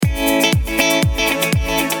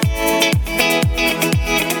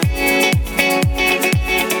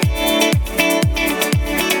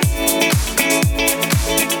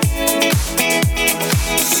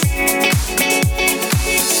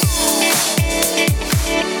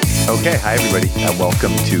Okay, hi everybody, and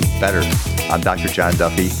welcome to Better. I'm Dr. John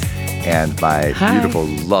Duffy, and my beautiful,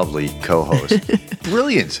 lovely co-host,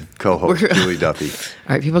 brilliant co-host, Julie Duffy.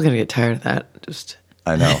 All right, people are going to get tired of that.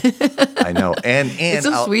 I know. And it's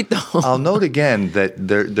so sweet, though. I'll note again that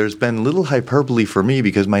there's been little hyperbole for me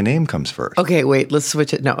because my name comes first. Okay, wait, let's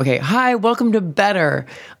switch it. No, okay. Hi, welcome to Better.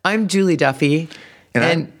 I'm Julie Duffy.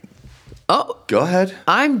 And go ahead.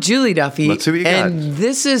 I'm Julie Duffy. Let's see what you got. And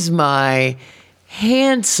this is my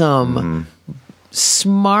handsome,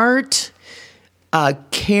 smart,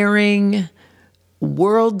 caring,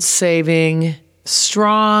 world-saving,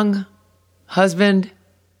 strong husband,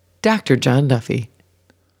 Dr. John Duffy.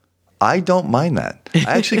 I don't mind that.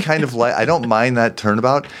 I actually kind of I don't mind that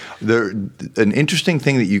turnabout. An interesting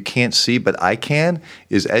thing that you can't see, but I can,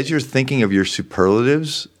 is as you're thinking of your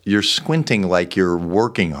superlatives, you're squinting like you're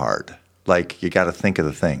working hard. Like you got to think of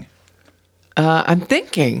the thing. I'm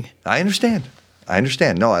thinking. I understand.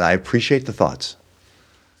 No, and I appreciate the thoughts.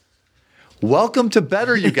 Welcome to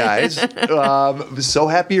Better, you guys. So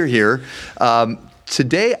happy you're here.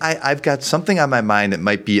 Today, I've got something on my mind that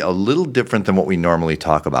might be a little different than what we normally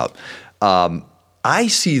talk about. I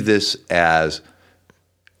see this as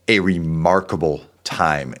a remarkable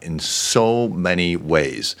time in so many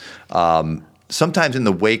ways. Sometimes in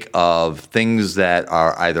the wake of things that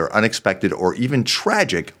are either unexpected or even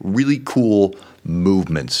tragic, really cool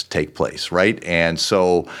movements take place, right? And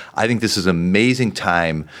so I think this is an amazing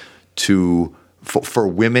time for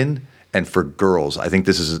women and for girls. I think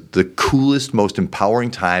this is the coolest, most empowering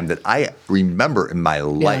time that I remember in my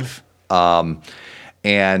life. And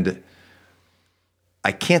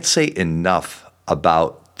I can't say enough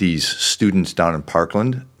about these students down in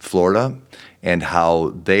Parkland, Florida, and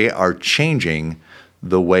how they are changing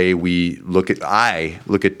the way I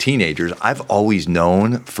look at teenagers. I've always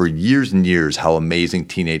known for years and years how amazing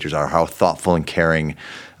teenagers are, how thoughtful and caring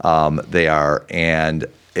they are. And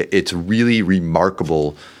it's really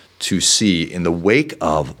remarkable to see in the wake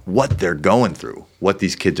of what they're going through, what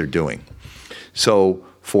these kids are doing. So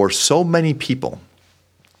for so many people,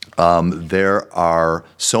 there are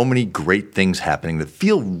so many great things happening that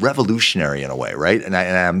feel revolutionary in a way, right? And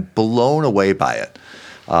I'm blown away by it.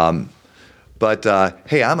 But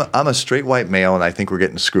hey, I'm a straight white male, and I think we're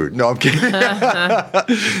getting screwed. No, I'm kidding.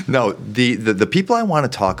 No, the people I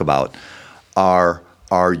want to talk about are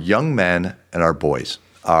young men and our boys,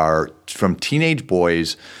 are from teenage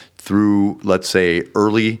boys through, let's say,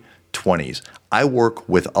 early 20s. I work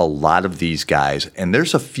with a lot of these guys, and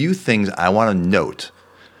there's a few things I want to note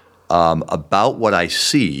about what I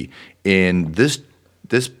see in this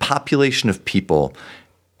population of people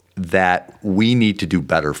that we need to do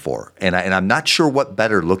better for. And I'm not sure what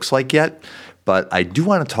better looks like yet, but I do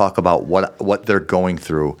want to talk about what they're going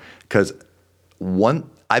through, because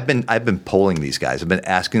I've been polling these guys. I've been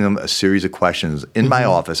asking them a series of questions in my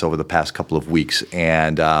office over the past couple of weeks,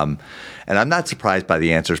 and I'm not surprised by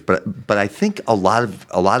the answers, but I think a lot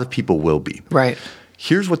of people will be. Right.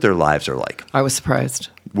 Here's what their lives are like. I was surprised.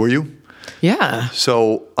 Were you? Yeah.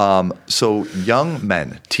 So young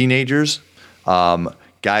men, teenagers,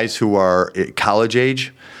 guys who are at college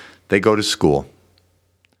age, they go to school,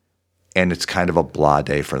 and it's kind of a blah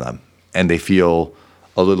day for them, and they feel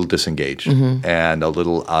a little disengaged and a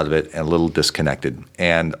little out of it and a little disconnected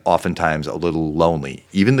and oftentimes a little lonely.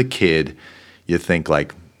 Even the kid, you think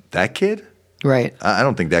like, that kid? Right. I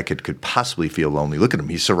don't think that kid could possibly feel lonely. Look at him.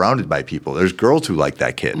 He's surrounded by people. There's girls who like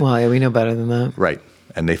that kid. Well, yeah, we know better than that. Right.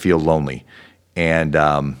 And they feel lonely. And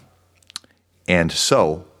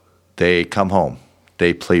so they come home.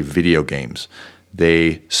 They play video games.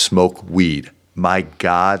 They smoke weed. My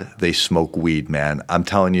God, they smoke weed, man. I'm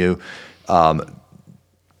telling you,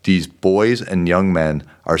 these boys and young men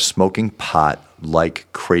are smoking pot like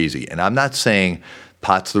crazy. And I'm not saying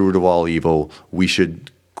pot's the root of all evil. We should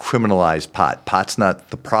criminalize pot. Pot's not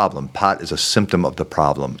the problem. Pot is a symptom of the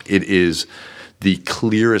problem. It is the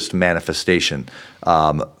clearest manifestation.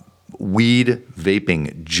 Weed,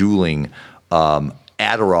 vaping, juuling,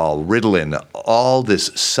 Adderall, Ritalin, all this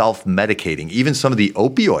self-medicating, even some of the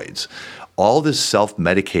opioids, all this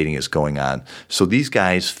self-medicating is going on. So these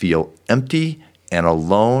guys feel empty and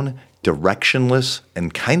alone, directionless,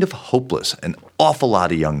 and kind of hopeless. An awful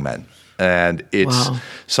lot of young men. And it's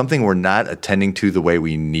something we're not attending to the way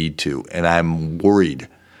we need to. And I'm worried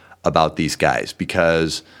about these guys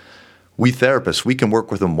because we therapists, we can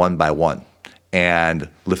work with them one by one and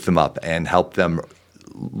lift them up and help them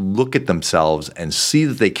look at themselves and see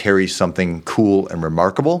that they carry something cool and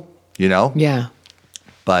remarkable, you know? Yeah.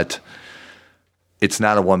 But it's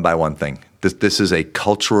not a one-by-one thing. This is a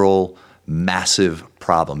cultural, massive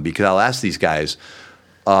problem, because I'll ask these guys,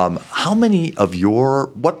 what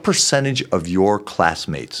percentage of your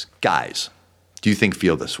classmates, guys, do you think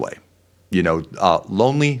feel this way?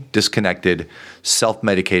 Lonely, disconnected,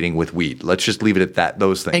 self-medicating with weed. Let's just leave it at that.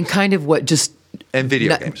 Those things. And kind of and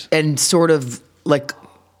video games. And sort of like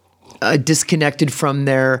disconnected from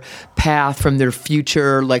their path, from their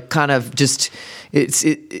future, like kind of just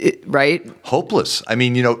right? Hopeless. I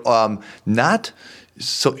mean, not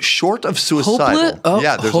so short of suicidal.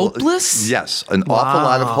 There's hopeless? Yes, an awful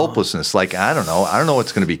lot of hopelessness. Like, I don't know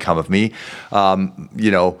what's going to become of me.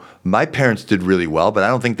 My parents did really well, but I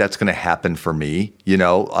don't think that's going to happen for me.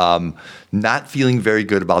 Not feeling very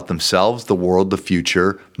good about themselves, the world, the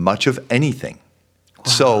future, much of anything.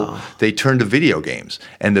 Wow. So they turn to video games,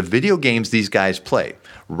 and the video games these guys play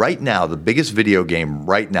right now, the biggest video game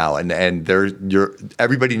right now, and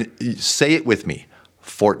everybody say it with me,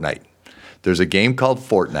 Fortnite. There's a game called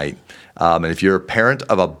Fortnite, and if you're a parent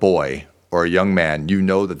of a boy or a young man, you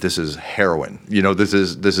know that this is heroin. This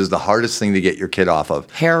is the hardest thing to get your kid off of.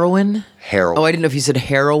 Heroin? Heroin. Oh, I didn't know if you said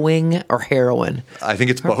harrowing or heroin. I think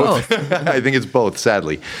it's both. I think it's both,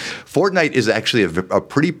 sadly. Fortnite is actually a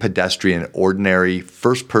pretty pedestrian, ordinary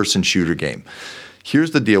first-person shooter game.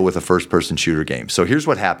 Here's the deal with a first-person shooter game. So here's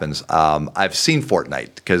what happens. I've seen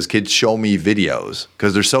Fortnite because kids show me videos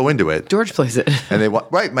because they're so into it. George plays it. And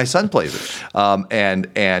right, my son plays it.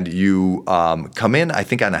 And you come in, I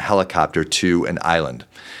think, on a helicopter to an island.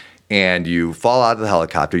 And you fall out of the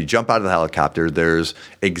helicopter. You jump out of the helicopter. There's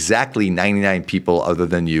exactly 99 people other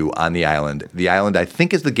than you on the island. The island, I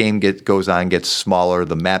think, as the game goes on, gets smaller.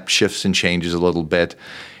 The map shifts and changes a little bit.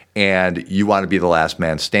 And you want to be the last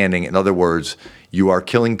man standing. In other words, you are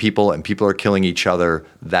killing people and people are killing each other.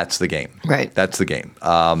 That's the game. Right. That's the game.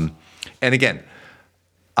 And again,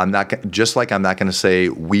 I'm not going to say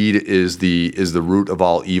weed is the root of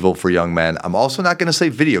all evil for young men. I'm also not going to say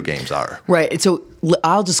video games are. Right. And so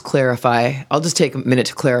I'll just clarify. I'll just take a minute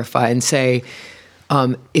to clarify and say,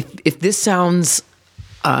 if this sounds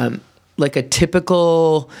like a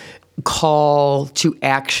typical call to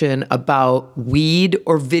action about weed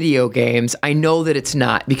or video games, I know that it's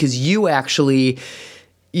not, because you don't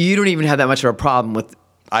even have that much of a problem with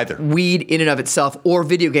either weed in and of itself or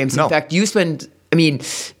video games. No. In fact,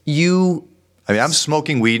 I'm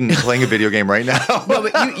smoking weed and playing a video game right now. No,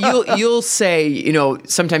 but you'll say,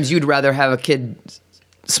 sometimes you'd rather have a kid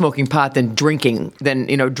smoking pot than drinking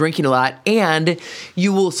a lot, and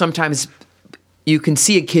you will sometimes, you can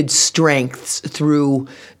see a kid's strengths through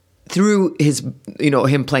his,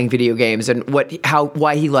 him playing video games and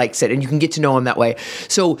why he likes it, and you can get to know him that way.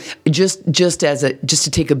 So just to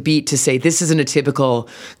take a beat to say this isn't a typical,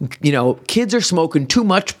 kids are smoking too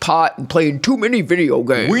much pot and playing too many video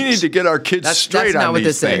games. We need to get our kids straight on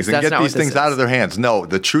these things and get these things out of their hands. No,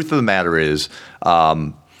 the truth of the matter is,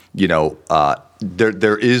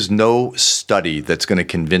 there is no study that's going to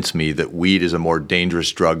convince me that weed is a more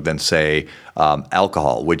dangerous drug than, say,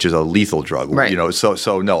 alcohol, which is a lethal drug. Right.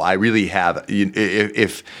 So no, I really have.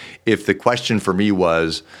 If the question for me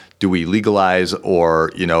was, do we legalize or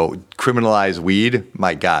criminalize weed?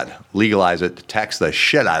 My God, legalize it, tax the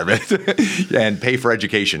shit out of it, and pay for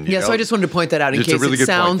education. Yeah, so I just wanted to point that out in case it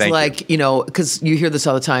sounds like because you hear this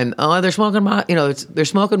all the time. Oh, they're smoking, they're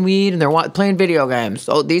smoking weed and they're playing video games.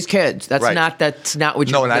 Oh, these kids. That's right. not what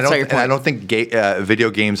you. No, and I don't think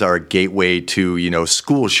video games are a gateway to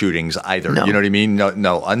school shootings either. No. You know what I mean?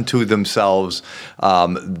 No, unto themselves.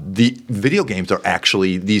 The video games are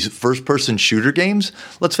actually these first-person shooter games.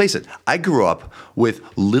 Let's face it. I grew up with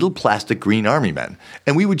little plastic green army men,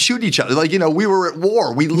 and we would shoot each other. We were at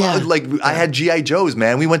war. We loved, I had G.I. Joes,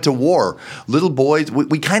 man. We went to war. Little boys,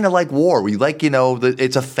 we kind of like war. We like,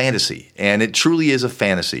 it's a fantasy, and it truly is a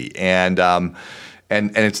fantasy. And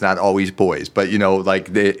it's not always boys, but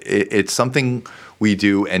it's something we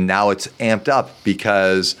do, and now it's amped up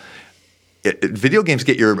because video games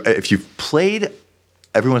get if you've played,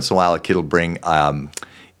 every once in a while a kid will bring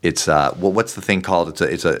what's the thing called?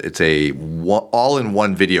 It's a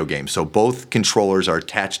all-in-one video game. So both controllers are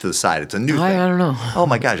attached to the side. It's a new thing. I don't know. Oh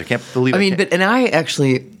my gosh, I can't believe it. And I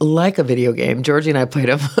actually like a video game. Georgie and I played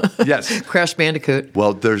them. Yes. Crash Bandicoot.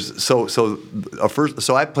 Well, so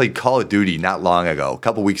I played Call of Duty not long ago. A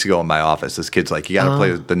couple weeks ago in my office. This kid's like, you got to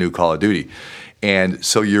play the new Call of Duty. And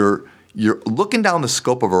so you're looking down the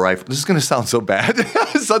scope of a rifle. This is going to sound so bad.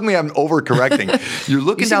 Suddenly I'm overcorrecting. You're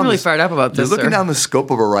looking down. Really fired up about this. You're looking down the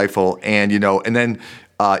scope of a rifle, and and then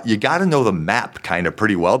you got to know the map kind of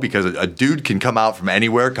pretty well, because a dude can come out from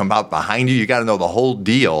anywhere, come out behind you. You got to know the whole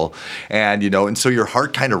deal, and and so your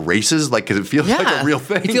heart kind of races, like, because it feels like a real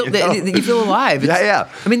thing. You feel alive. Yeah.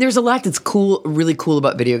 I mean, there's a lot that's really cool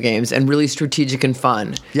about video games, and really strategic and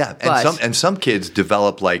fun. Yeah, and some kids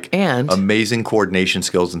develop amazing coordination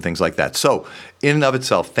skills and things like that. So, in and of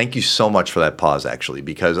itself, thank you so much for that pause, actually,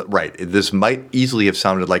 because this might easily have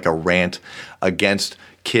sounded like a rant against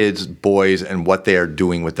kids, boys, and what they are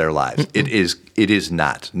doing with their lives. It is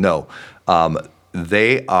not. No,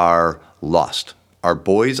 they are lost. Our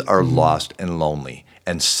boys are lost and lonely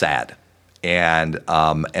and sad, and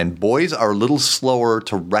boys are a little slower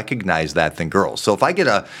to recognize that than girls. So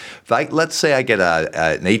let's say I get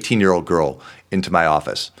an 18-year-old girl into my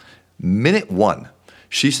office, minute one,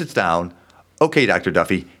 she sits down. Okay, Dr.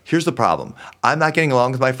 Duffy, here's the problem. I'm not getting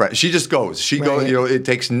along with my friend. She just goes. She goes. It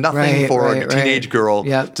takes nothing for a teenage girl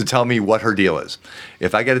to tell me what her deal is.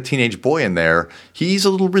 If I get a teenage boy in there, he's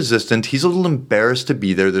a little resistant. He's a little embarrassed to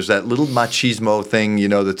be there. There's that little machismo thing,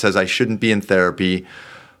 that says I shouldn't be in therapy.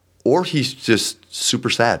 Or he's just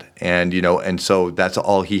super sad. And so that's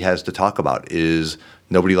all he has to talk about is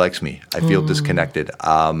nobody likes me. I feel disconnected.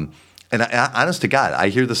 And honest to God, I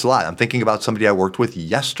hear this a lot. I'm thinking about somebody I worked with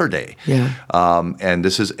yesterday. Yeah. And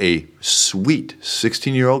this is a sweet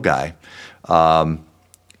 16-year-old guy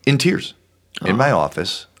in tears in my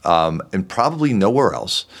office, and probably nowhere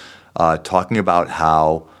else, talking about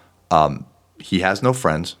how he has no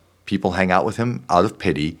friends. People hang out with him out of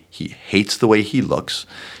pity. He hates the way he looks.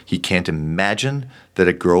 He can't imagine that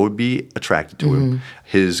a girl would be attracted to him.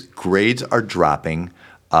 His grades are dropping.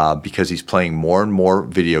 Because he's playing more and more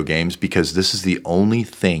video games, because this is the only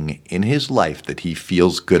thing in his life that he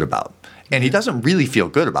feels good about. And he doesn't really feel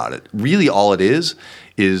good about it. Really, all it is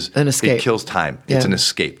an escape. It kills time. It's an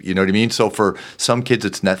escape. You know what I mean? So for some kids,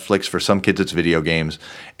 it's Netflix. For some kids, it's video games.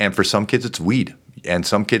 And for some kids, it's weed. And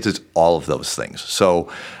some kids, it's all of those things. So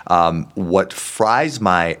what fries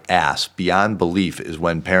my ass beyond belief is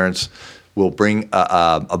when parents will bring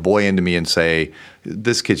a boy into me and say,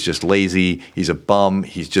 this kid's just lazy, he's a bum,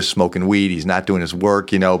 he's just smoking weed, he's not doing his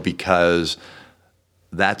work, because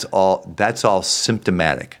that's all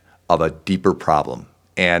symptomatic of a deeper problem.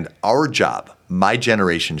 And our job, my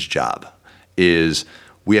generation's job, is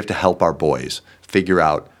we have to help our boys figure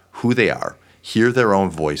out who they are, hear their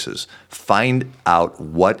own voices, find out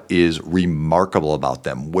what is remarkable about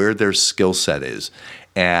them, where their skill set is,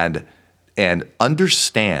 and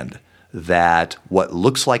understand that what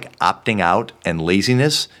looks like opting out and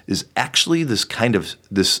laziness is actually this kind of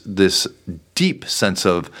this deep sense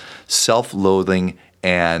of self-loathing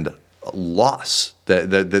and loss,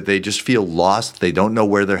 that they just feel lost. They don't know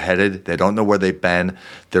where they're headed. They don't know where they've been.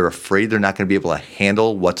 They're afraid they're not going to be able to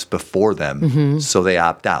handle what's before them, so they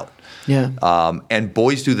opt out. Yeah. And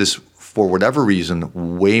boys do this for whatever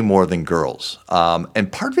reason way more than girls.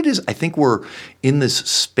 And part of it is I think we're in this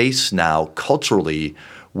space now culturally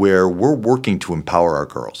where we're working to empower our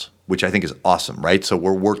girls, which I think is awesome, right? So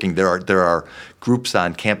we're working. There are groups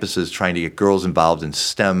on campuses trying to get girls involved in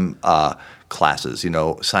STEM classes,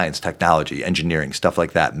 science, technology, engineering, stuff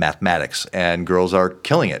like that, mathematics, and girls are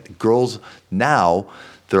killing it. Girls now,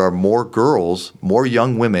 there are more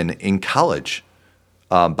young women in college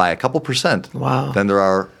by a couple percent than there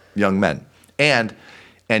are young men. And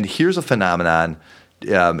here's a phenomenon,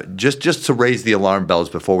 just to raise the alarm bells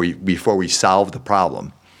before we solve the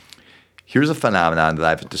problem. Here's a phenomenon that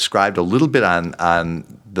I've described a little bit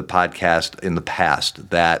on the podcast in the past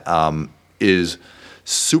that is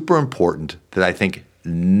super important, that I think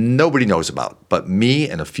nobody knows about but me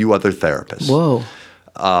and a few other therapists. Whoa.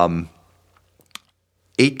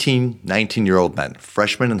 18, 19-year-old men,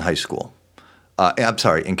 freshmen in high school,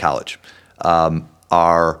 in college,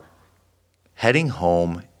 are heading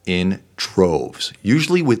home in droves,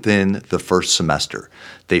 usually within the first semester.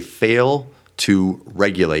 They fail to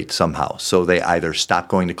regulate somehow. So they either stop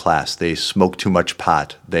going to class, they smoke too much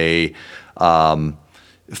pot, they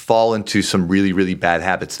fall into some really, really bad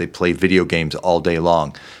habits. They play video games all day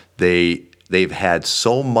long. They've had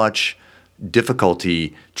so much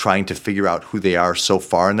difficulty trying to figure out who they are so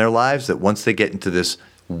far in their lives that once they get into this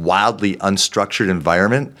wildly unstructured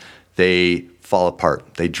environment, they fall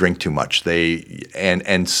apart. They drink too much.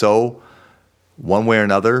 And so one way or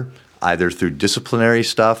another, either through disciplinary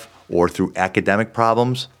stuff or through academic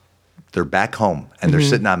problems, they're back home and they're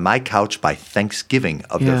sitting on my couch by Thanksgiving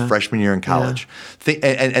of their freshman year in college.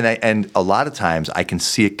 Yeah. And a lot of times I can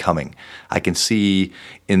see it coming. I can see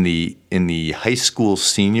in the high school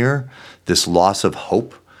senior this loss of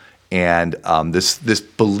hope And this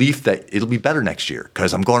belief that it'll be better next year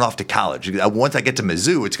because I'm going off to college. Once I get to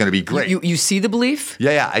Mizzou, it's going to be great. You see the belief?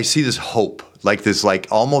 Yeah. I see this hope, like this, like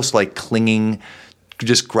almost like clinging,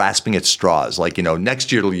 just grasping at straws. Like,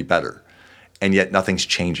 next year it'll be better, and yet nothing's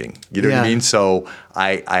changing. You know what I mean? So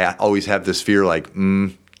I always have this fear, like,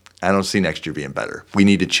 I don't see next year being better. We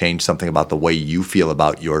need to change something about the way you feel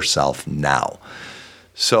about yourself now.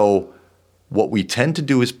 So what we tend to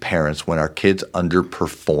do as parents when our kids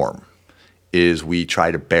underperform is we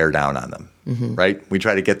try to bear down on them, right? We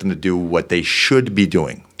try to get them to do what they should be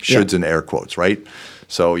doing. Shoulds in air quotes, right?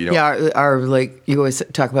 So, our like you always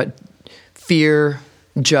talk about fear,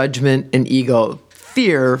 judgment, and ego.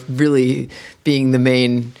 Fear really being the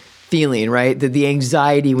main feeling, right? The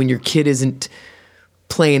anxiety when your kid isn't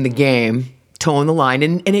playing the game, toeing the line.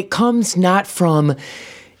 And it comes not from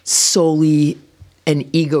solely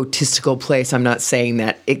an egotistical place. I'm not saying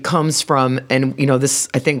that. It comes from, and this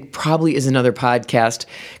I think probably is another podcast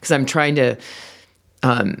because I'm trying to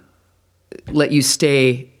let you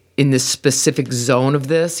stay in this specific zone of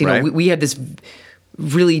this. We had this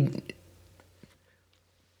really,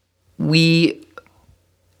 we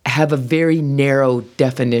have a very narrow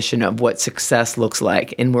definition of what success looks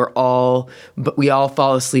like, and we all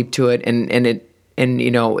fall asleep to it, and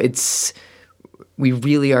it's. We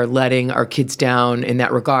really are letting our kids down in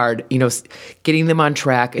that regard, getting them on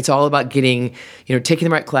track. It's all about getting, taking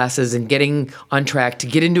the right classes and getting on track to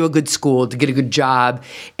get into a good school, to get a good job.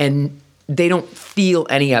 And they don't feel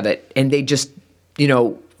any of it. And they just,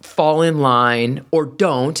 fall in line or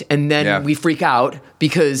don't. And then we freak out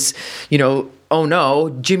because, oh no,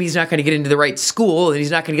 Jimmy's not going to get into the right school and he's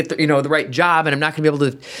not going to get the right job, and I'm not going to be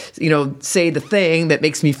able to, say the thing that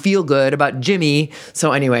makes me feel good about Jimmy.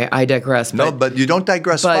 So anyway, I digress. But you don't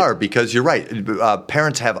digress far, because you're right.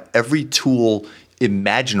 Parents have every tool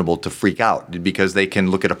imaginable to freak out because they can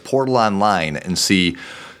look at a portal online and see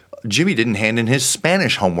Jimmy didn't hand in his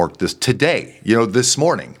Spanish homework this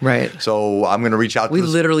morning. Right. So I'm going to reach out to We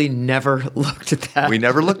literally never looked at that. We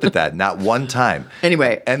never looked at that, not one time.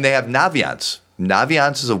 Anyway. And they have Naviance.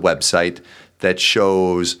 Naviance is a website that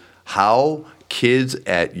shows how kids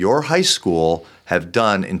at your high school have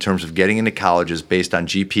done in terms of getting into colleges based on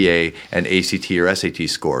GPA and ACT or SAT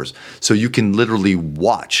scores. So you can literally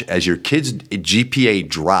watch as your kid's GPA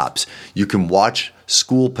drops, you can watch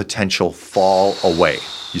school potential fall away.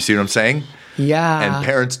 You see what I'm saying? Yeah. And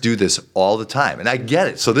parents do this all the time. And I get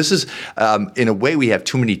it. So this is, in a way, we have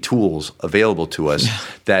too many tools available to us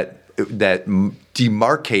that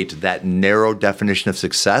demarcate that narrow definition of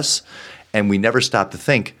success. And we never stop to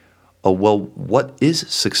think, oh, well, what is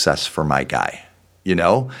success for my guy?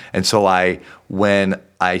 And so when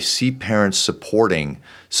I see parents supporting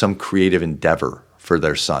some creative endeavor for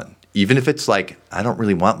their son, even if it's like, I don't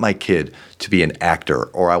really want my kid to be an actor,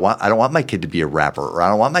 or I don't want my kid to be a rapper, or I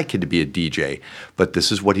don't want my kid to be a DJ, but this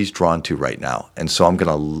is what he's drawn to right now. And so I'm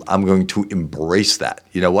going to embrace that.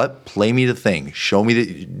 You know what? Play me the thing. Show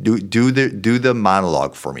me do the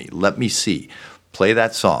monologue for me. Let me see. Play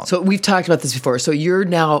that song. So we've talked about this before. So you're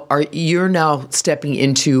now stepping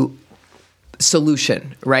into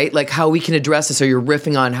solution, right? Like how we can address this, or you're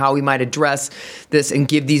riffing on how we might address this and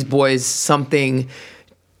give these boys something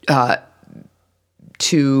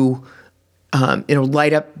to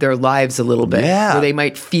light up their lives a little bit, where they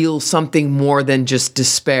might feel something more than just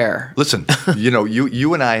despair. Listen,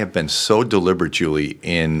 you and I have been so deliberate, Julie,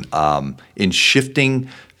 in shifting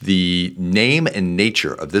the name and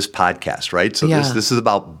nature of this podcast, right? So this is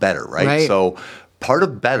about better, right? So part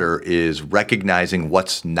of better is recognizing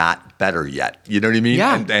what's not better yet. You know what I mean?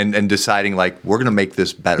 Yeah. And deciding, like, we're going to make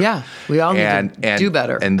this better. Yeah, we all need to do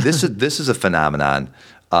better. And this is a phenomenon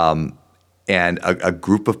and a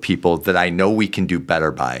group of people that I know we can do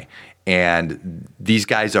better by. And these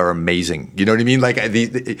guys are amazing. You know what I mean? Like,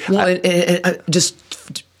 just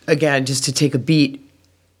to take a beat,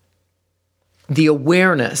 the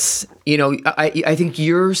awareness, I think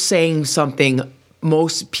you're saying something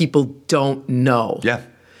most people don't know. Yeah.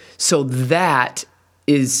 So that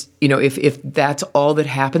is, if that's all that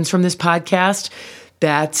happens from this podcast,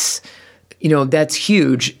 that's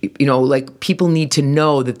huge. Like, people need to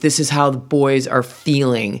know that this is how the boys are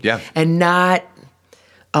feeling. Yeah. And not,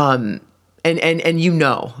 and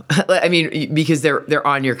I mean, because they're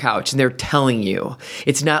on your couch and they're telling you.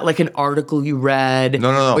 It's not like an article you read.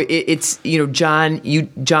 No. It's,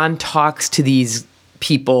 John talks to these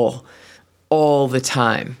people all the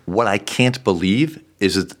time. What I can't believe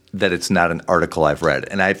is that it's not an article I've read.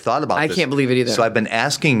 And I've thought about this. I can't believe it either. So I've been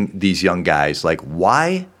asking these young guys, like,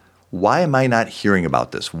 why am I not hearing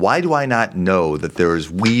about this? Why do I not know that there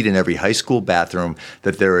is weed in every high school bathroom,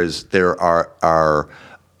 that there are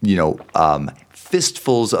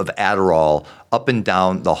fistfuls of Adderall up and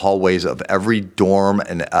down the hallways of every dorm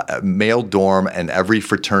and male dorm and every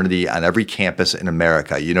fraternity on every campus in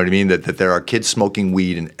America. You know what I mean? That there are kids smoking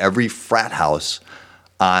weed in every frat house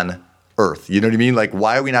on earth. You know what I mean? Like,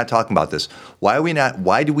 why are we not talking about this? Why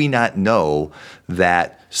do we not know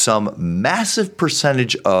that some massive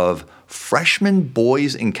percentage of freshman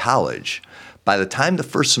boys in college, by the time the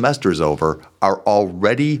first semester is over, are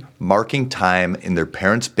already marking time in their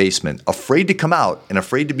parents' basement, afraid to come out and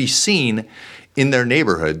afraid to be seen in their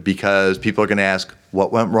neighborhood because people are going to ask,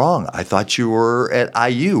 what went wrong? I thought you were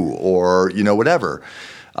at IU or, whatever.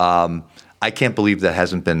 I can't believe that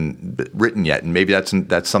hasn't been written yet. And maybe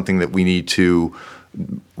that's something that we need to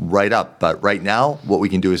write up. But right now, what we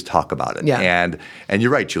can do is talk about it. Yeah. And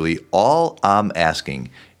you're right, Julie. All I'm asking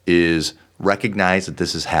is recognize that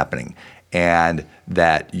this is happening and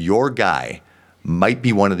that your guy might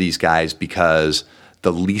be one of these guys because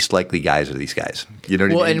the least likely guys are these guys. You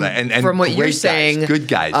know what I mean? And from what you're saying, good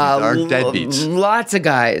guys aren't deadbeats. Lots of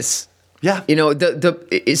guys. Yeah.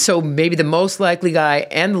 So maybe the most likely guy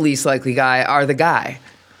and the least likely guy are the guy.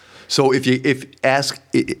 So if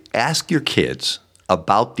ask your kids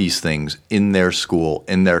about these things in their school,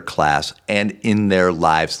 in their class, and in their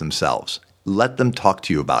lives themselves. Let them talk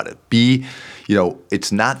to you about it.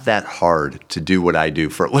 It's not that hard to do what I do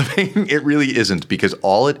for a living. It really isn't, because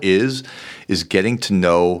all it is getting to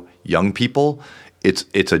know young people.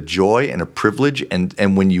 It's a joy and a privilege.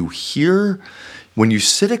 And when you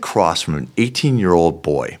sit across from an 18-year-old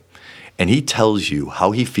boy and he tells you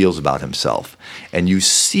how he feels about himself, and you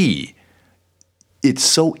see it's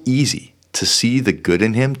so easy to see the good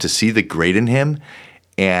in him, to see the great in him,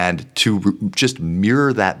 and to just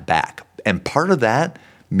mirror that back. And part of that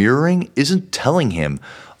mirroring isn't telling him,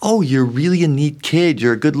 oh, you're really a neat kid,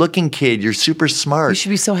 you're a good-looking kid, you're super smart. You should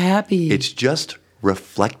be so happy. It's just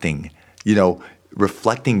reflecting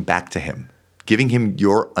back to him, giving him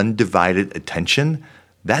your undivided attention.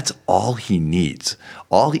 That's all he needs.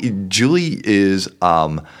 Julie is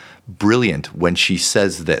brilliant when she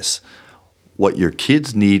says this. What your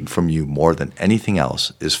kids need from you more than anything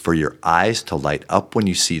else is for your eyes to light up when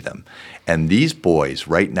you see them. And these boys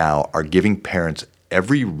right now are giving parents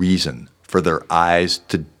every reason for their eyes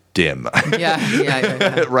to dim.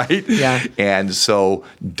 Yeah. Right? Yeah. And so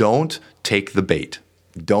don't take the bait.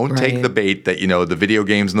 Don't take the bait that, the video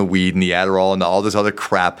games and the weed and the Adderall and all this other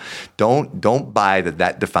crap. Don't buy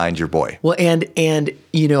that defines your boy. Well, and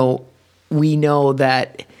we know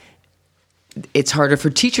that it's harder for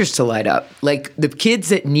teachers to light up. Like, the kids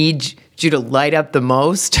that need you to light up the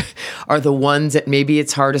most are the ones that maybe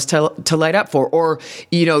it's hardest to light up for. Or,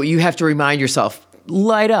 you have to remind yourself,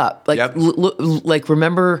 light up. Like, yep.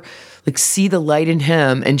 Remember, see the light in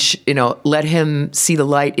him, and let him see the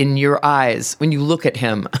light in your eyes when you look at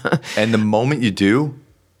him. And the moment you do,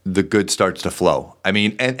 the good starts to flow. I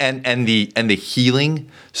mean, and the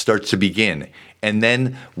healing starts to begin. And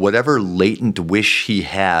then whatever latent wish he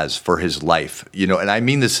has for his life, and I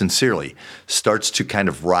mean this sincerely, starts to kind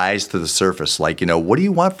of rise to the surface. Like, what do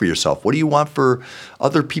you want for yourself? What do you want for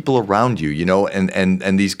other people around you?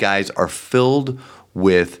 And these guys are filled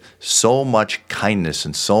with so much kindness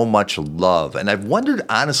and so much love. And I've wondered,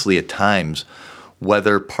 honestly, at times,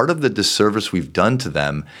 whether part of the disservice we've done to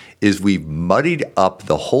them is we've muddied up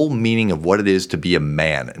the whole meaning of what it is to be a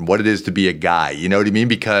man and what it is to be a guy. You know what I mean?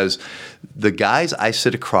 Because the guys I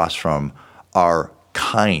sit across from are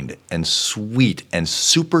kind and sweet and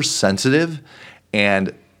super sensitive,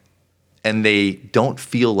 and they don't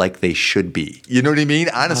feel like they should be. You know what I mean?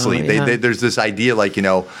 Honestly, there's this idea like,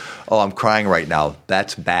 oh, I'm crying right now.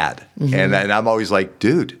 That's bad. Mm-hmm. And I'm always like,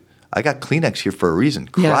 dude, I got Kleenex here for a reason.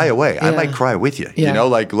 Cry away. Yeah. I might cry with you. Yeah.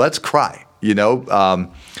 Let's cry,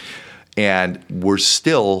 and we're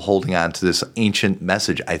still holding on to this ancient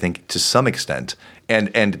message, I think, to some extent.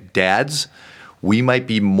 And dads, we might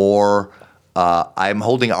be more, I'm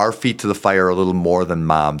holding our feet to the fire a little more than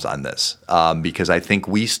moms on this, because I think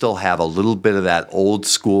we still have a little bit of that old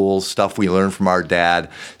school stuff we learned from our dad,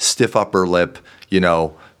 stiff upper lip,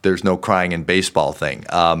 there's no crying in baseball thing.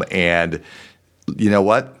 And you know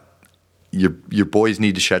what? Your boys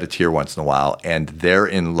need to shed a tear once in a while, and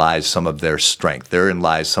therein lies some of their strength. Therein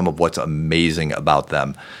lies some of what's amazing about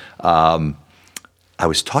them. I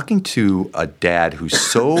was talking to a dad who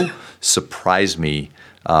so surprised me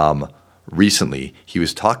recently. He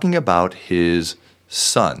was talking about his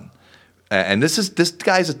son. And this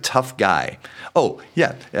guy's a tough guy. Oh,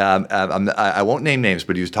 yeah. I won't name names,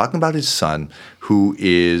 but he was talking about his son, who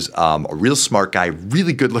is a real smart guy,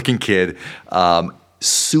 really good-looking kid.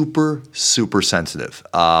 super, super sensitive.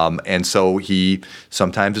 And so he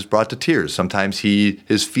sometimes is brought to tears. Sometimes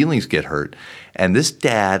his feelings get hurt. And this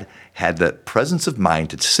dad had the presence of mind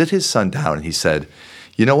to sit his son down, and he said,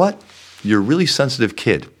 you know what? You're a really sensitive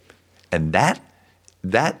kid. And that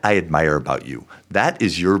I admire about you. That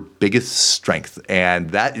is your biggest strength. And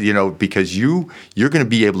that, because you're going to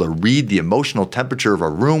be able to read the emotional temperature of a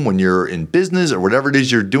room when you're in business or whatever it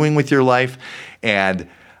is you're doing with your life. And,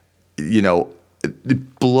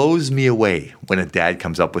 it blows me away when a dad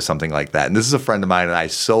comes up with something like that. And this is a friend of mine, and I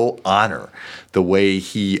so honor the way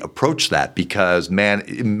he approached that because, man,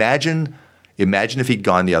 imagine if he'd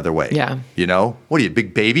gone the other way. Yeah. What are you,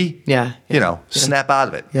 big baby? Yeah. Snap out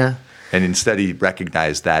of it. Yeah. And instead he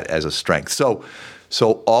recognized that as a strength. So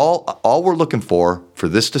all we're looking for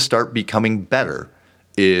this to start becoming better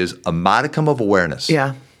is a modicum of awareness.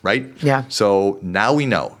 Yeah. Right? Yeah. So now we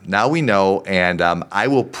know. And I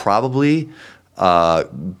will probably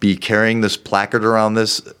be carrying this placard around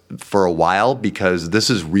this for a while because this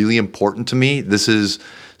is really important to me. This is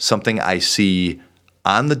something I see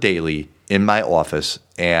on the daily in my office,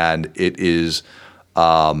 and it is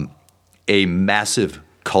a massive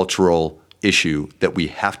cultural issue that we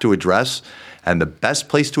have to address. And the best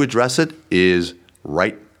place to address it is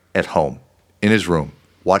right at home, in his room,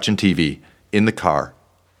 watching TV, in the car.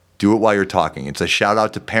 Do it while you're talking. It's a shout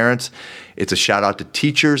out to parents. It's a shout out to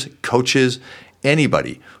teachers, coaches,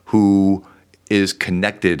 anybody who is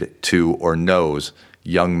connected to or knows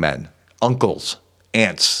young men, uncles,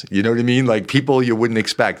 aunts. You know what I mean? Like people you wouldn't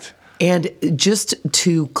expect. And just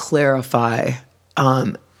to clarify,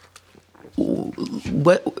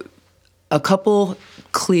 what a couple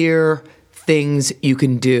clear things you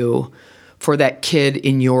can do for that kid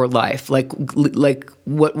in your life, like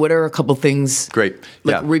what are a couple things? Great,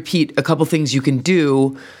 yeah. Repeat a couple things you can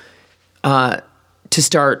do to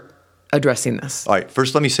start addressing this. All right.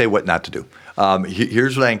 First, let me say what not to do.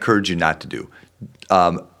 Here's what I encourage you not to do.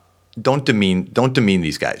 Don't demean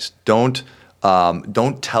these guys. Don't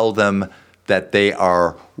tell them that they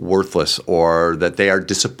are worthless or that they are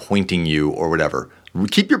disappointing you or whatever.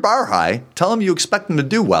 Keep your bar high. Tell them you expect them to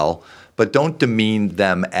do well, but don't demean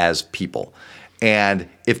them as people. And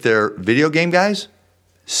if they're video game guys,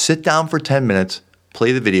 sit down for 10 minutes,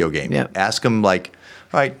 play the video game. Yeah. Ask them all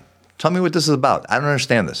right, tell me what this is about. I don't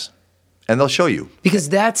understand this. And they'll show you. Because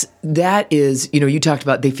that is, you talked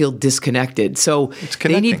about they feel disconnected. So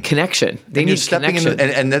they need connection. They need connection.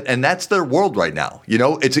 And that's their world right now.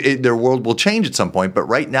 Their world will change at some point, but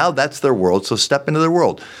right now that's their world. So step into their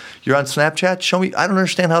world. You're on Snapchat? Show me. I don't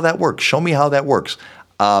understand how that works. Show me how that works.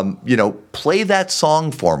 Play that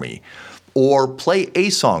song for me. Or play a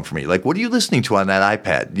song for me. Like, what are you listening to on that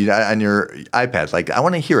iPad? On your iPad? Like, I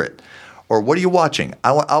want to hear it. Or what are you watching?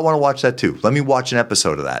 I want to watch that too. Let me watch an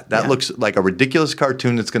episode of that. That looks like a ridiculous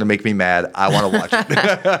cartoon that's going to make me mad. I want to watch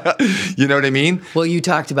it. You know what I mean? Well, you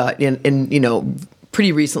talked about, and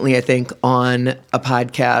pretty recently, I think, on a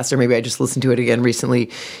podcast, or maybe I just listened to it again recently,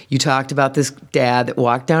 you talked about this dad that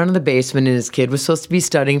walked down in the basement and his kid was supposed to be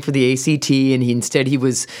studying for the ACT, and he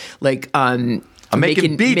was like, I'm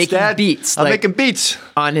making beats, Dad. I'm making beats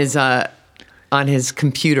on his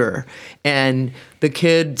computer, and the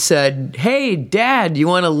kid said, "Hey, Dad, you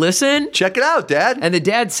want to listen? Check it out, Dad." And the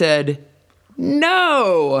dad said,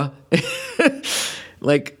 "No."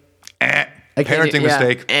 Parenting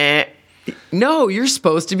mistake. No, you're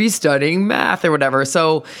supposed to be studying math or whatever.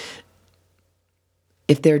 So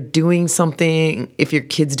if they're doing something, if your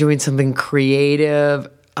kid's doing something creative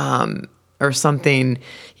or something,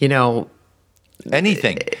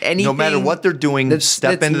 anything, no matter what they're doing,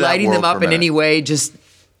 step into that lighting world them up for a in any minute. way. Just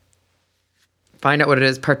find out what it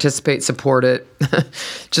is, participate, support it,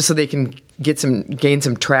 just so they can gain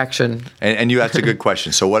some traction. And you asked a good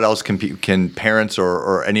question. So what else can parents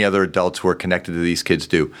or any other adults who are connected to these kids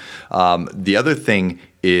do? The other thing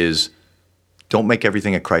is, don't make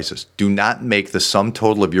everything a crisis. Do not make the sum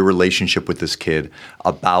total of your relationship with this kid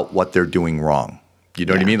about what they're doing wrong. You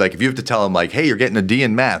know what I mean? Like if you have to tell them hey, you're getting a D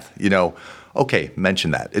in math, okay, mention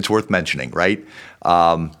that. It's worth mentioning, right?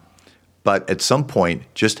 But at some point,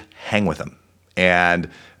 just hang with them and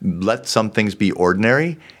let some things be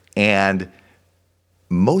ordinary. And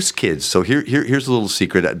most kids, so here's a little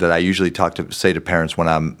secret that I usually say to parents when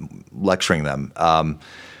I'm lecturing them.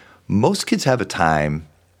 Most kids have a time,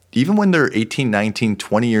 even when they're 18, 19,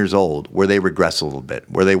 20 years old, where they regress a little bit,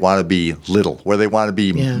 where they want to be little, where they want to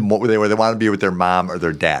be where they want to be with their mom or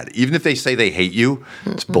their dad. Even if they say they hate you,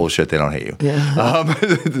 it's bullshit. They don't hate you. Yeah.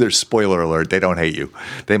 There's spoiler alert. They don't hate you.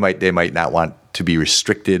 They might not want to be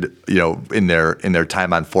restricted, in their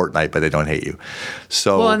time on Fortnite, but they don't hate you.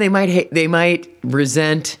 So and they might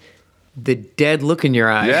resent the dead look in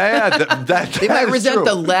your eye. Yeah, They might resent true.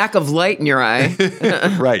 the lack of light in your eye.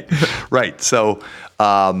 Right. So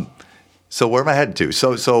where am I headed to?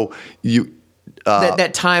 So you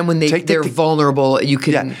that time when they're vulnerable, you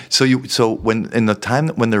can. Yeah. So when in the time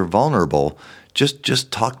when they're vulnerable,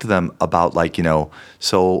 just talk to them about like,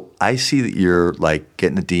 so I see that you're like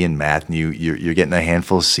getting a D in math and you're getting a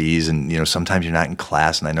handful of C's and sometimes you're not in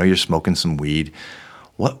class and I know you're smoking some weed.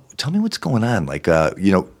 Tell me what's going on? Like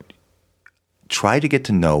try to get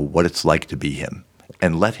to know what it's like to be him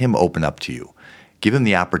and let him open up to you. Give him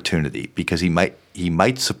the opportunity because he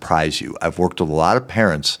might surprise you. I've worked with a lot of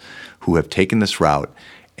parents who have taken this route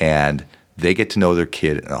and they get to know their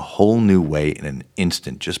kid in a whole new way in an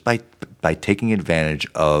instant just by taking advantage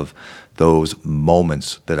of those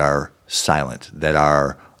moments that are silent, that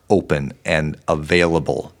are open and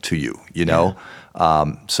available to you,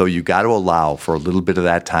 So you got to allow for a little bit of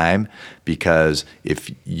that time because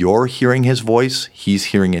if you're hearing his voice, he's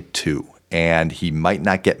hearing it too. And he might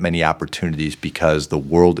not get many opportunities because the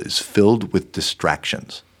world is filled with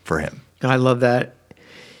distractions for him. I love that.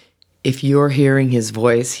 If you're hearing his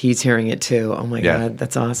voice, he's hearing it too. Oh my God,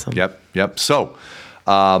 that's awesome. Yep. So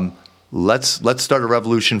let's start a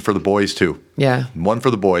revolution for the boys too. Yeah. One for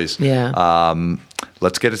the boys. Yeah.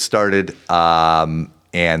 Let's get it started.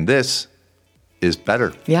 And this is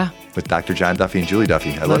Better. Yeah. With Dr. John Duffy and Julie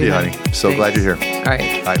Duffy. I love you, honey. So glad you're here. All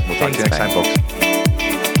right. We'll talk to you next time, folks.